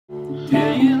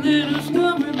Tell you a little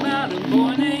story about a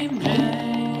boy named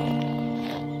James.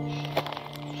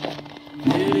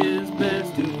 It is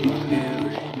best to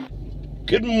hear it.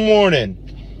 Good morning.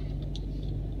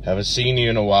 Haven't seen you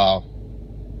in a while.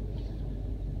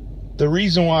 The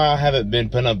reason why I haven't been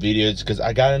putting up videos is because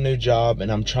I got a new job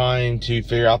and I'm trying to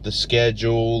figure out the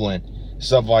schedule and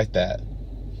stuff like that.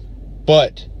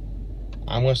 But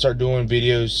I'm going to start doing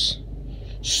videos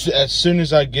as soon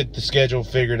as I get the schedule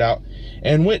figured out.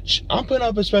 In which I'm putting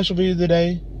up a special video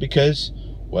today because,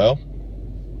 well,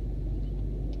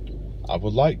 I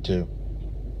would like to.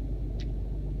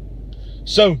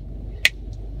 So,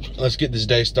 let's get this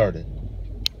day started.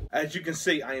 As you can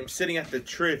see, I am sitting at the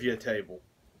trivia table.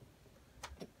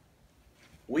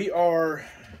 We are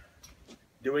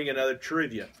doing another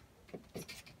trivia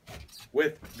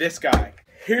with this guy.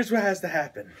 Here's what has to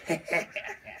happen.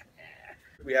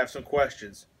 We have some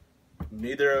questions.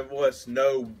 Neither of us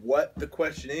know what the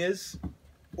question is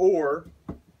or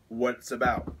what it's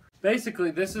about.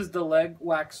 Basically, this is the leg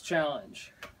wax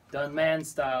challenge, done man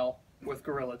style with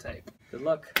Gorilla Tape. Good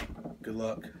luck. Good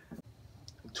luck.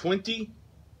 20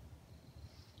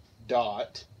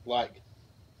 dot like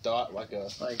a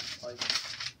Like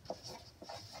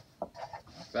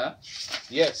that?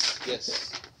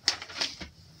 yes.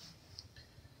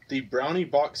 The Brownie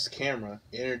box camera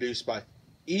introduced by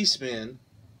Eastman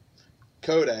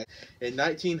Kodak in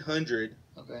 1900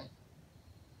 Okay.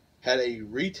 had a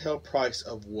retail price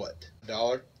of what?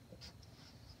 $1?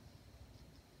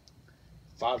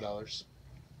 $5?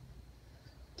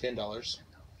 $10?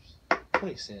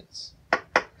 20 cents.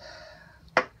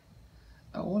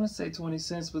 I want to say 20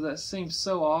 cents, but that seems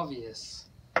so obvious.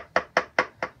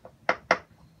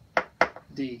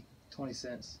 D, 20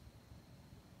 cents.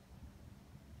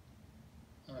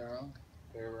 Am I wrong?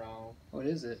 You're wrong. What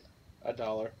is it?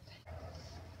 $1.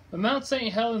 The Mount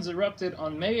St. Helens erupted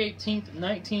on May 18th,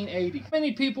 1980. How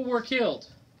many people were killed?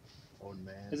 Oh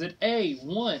man. Is it A,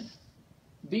 1,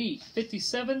 B,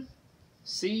 57,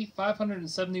 C,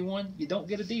 571? You don't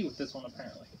get a D with this one,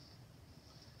 apparently.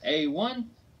 A, 1,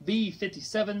 B,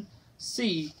 57,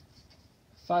 C,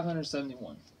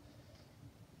 571.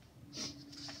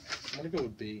 I'm gonna go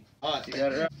with B. You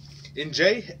got it right. In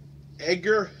J.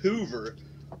 Edgar Hoover,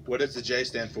 what does the J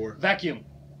stand for? Vacuum.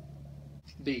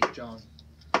 B, John.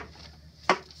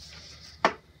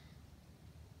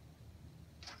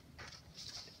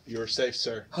 You're safe,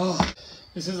 sir. Oh,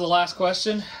 this is the last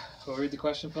question. We'll read the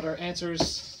question, put our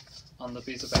answers on the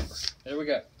piece of paper. There we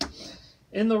go.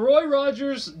 In the Roy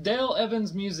Rogers Dale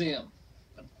Evans Museum,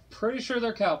 I'm pretty sure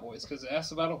they're cowboys because it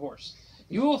asks about a horse,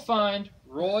 you will find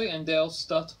Roy and Dale's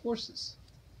stuffed horses.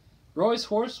 Roy's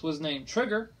horse was named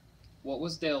Trigger. What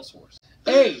was Dale's horse?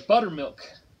 A, Buttermilk,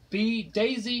 B,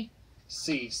 Daisy,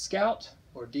 C, Scout,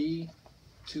 or D,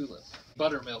 Tulip?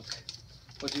 Buttermilk.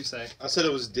 What'd you say? I said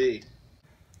it was D.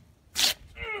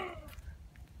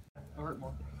 I hurt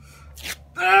more.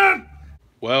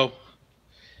 Well,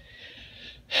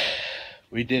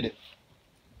 we did it.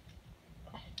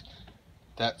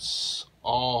 That's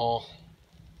all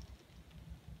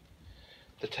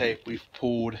the tape we've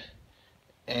pulled,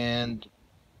 and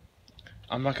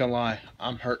I'm not gonna lie,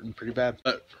 I'm hurting pretty bad.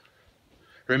 But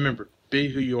remember, be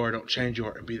who you are, don't change you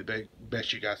are, and be the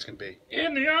best you guys can be.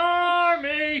 In the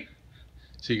army!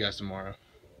 See you guys tomorrow.